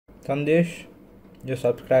Sandesh, your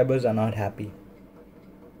subscribers are not happy.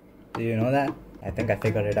 Do you know that? I think I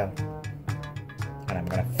figured it out. And I'm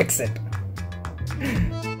gonna fix it.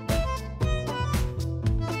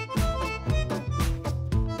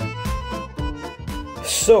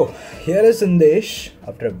 So, here is Sandesh,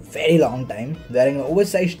 after a very long time, wearing an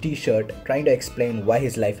oversized t-shirt, trying to explain why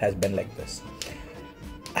his life has been like this.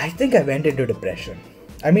 I think I went into depression.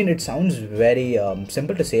 I mean, it sounds very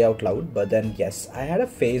simple to say out loud, but then yes, I had a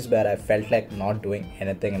phase where I felt like not doing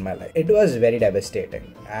anything in my life. It was very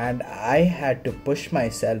devastating, and I had to push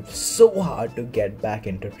myself so hard to get back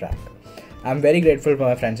into track. I'm very grateful for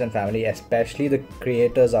my friends and family, especially the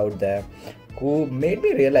creators out there who made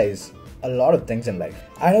me realize a lot of things in life.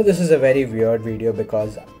 I know this is a very weird video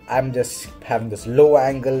because I'm just having this low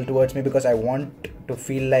angle towards me because I want to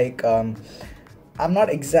feel like I'm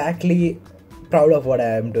not exactly proud of what I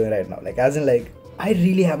am doing right now. Like, as in, like, I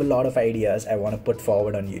really have a lot of ideas I want to put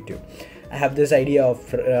forward on YouTube. I have this idea of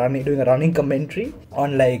doing a running commentary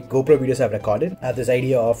on like GoPro videos I've recorded. I have this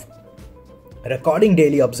idea of recording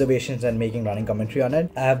daily observations and making running commentary on it.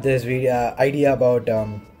 I have this idea about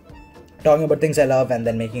talking about things I love and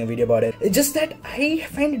then making a video about it. It's just that I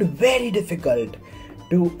find it very difficult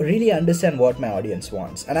to really understand what my audience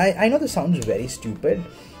wants. And I know this sounds very stupid.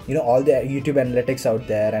 You know, all the YouTube analytics out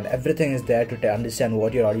there and everything is there to understand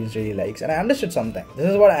what your audience really likes. And I understood something. This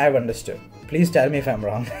is what I have understood. Please tell me if I'm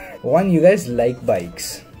wrong. One, you guys like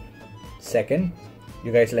bikes. Second,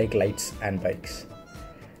 you guys like lights and bikes.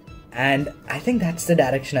 And I think that's the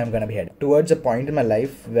direction I'm gonna be heading. Towards a point in my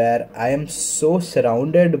life where I am so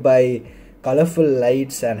surrounded by colorful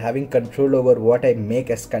lights and having control over what I make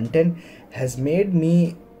as content has made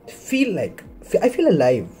me feel like, I feel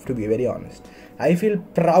alive, to be very honest. I feel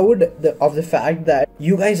proud of the fact that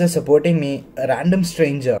you guys are supporting me, a random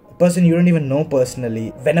stranger, a person you don't even know personally,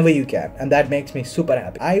 whenever you can. And that makes me super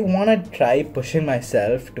happy. I want to try pushing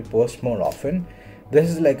myself to post more often. This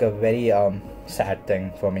is like a very sad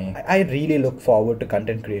thing for me. I really look forward to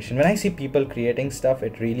content creation. When I see people creating stuff,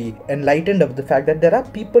 it really enlightened of the fact that there are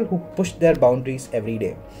people who push their boundaries every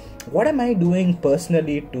day. What am I doing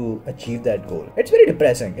personally to achieve that goal? It's very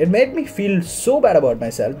depressing. It made me feel so bad about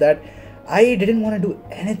myself that I didn't want to do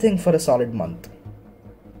anything for a solid month.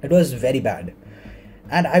 It was very bad.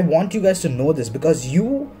 And I want you guys to know this because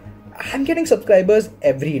I'm getting subscribers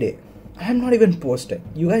every day. I'm not even posting.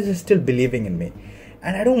 You guys are still believing in me.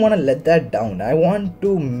 And I don't want to let that down. I want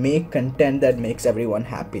to make content that makes everyone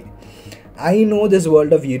happy. I know this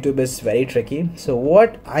world of YouTube is very tricky. So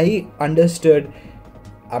what I understood,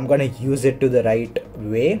 I'm going to use it to the right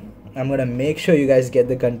way. I'm going to make sure you guys get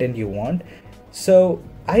the content you want. So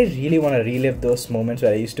I really want to relive those moments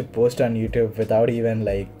where I used to post on YouTube without even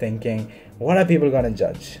like thinking, what are people going to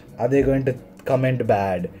judge? Are they going to comment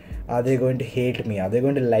bad? Are they going to hate me? Are they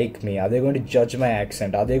going to like me? Are they going to judge my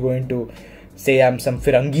accent? Are they going to say I'm some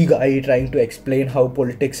Firangi guy trying to explain how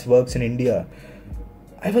politics works in India?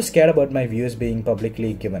 I was scared about my views being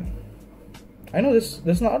publicly given. I know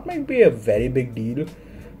this not might be a very big deal,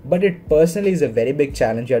 but it personally is a very big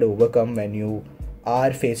challenge you have to overcome when you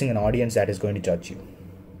are facing an audience that is going to judge you.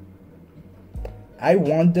 I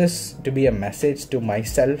want this to be a message to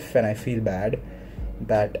myself when I feel bad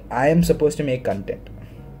that I am supposed to make content.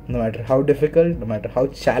 No matter how difficult, no matter how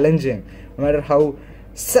challenging, no matter how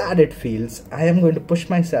sad it feels, I am going to push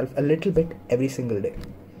myself a little bit every single day.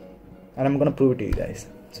 And I'm going to prove it to you guys.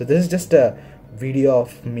 So this is just a video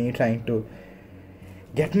of me trying to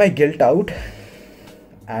get my guilt out.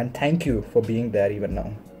 And thank you for being there even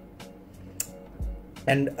now.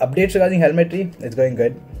 And updates regarding helmetry, it's going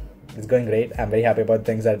good. It's going great. I'm very happy about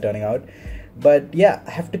things that are turning out. But yeah,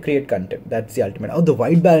 I have to create content. That's the ultimate. Oh, the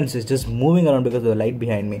white balance is just moving around because of the light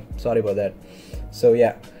behind me. Sorry about that. So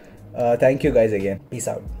yeah, thank you guys again. Peace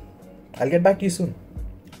out. I'll get back to you soon.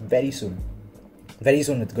 Very soon. Very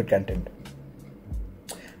soon with good content.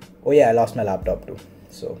 Oh yeah, I lost my laptop too.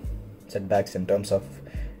 So setbacks in terms of...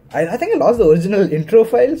 I think I lost the original intro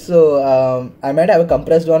file. So I might have a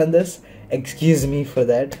compressed one in this. Excuse me for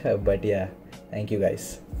that. But yeah, thank you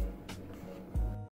guys.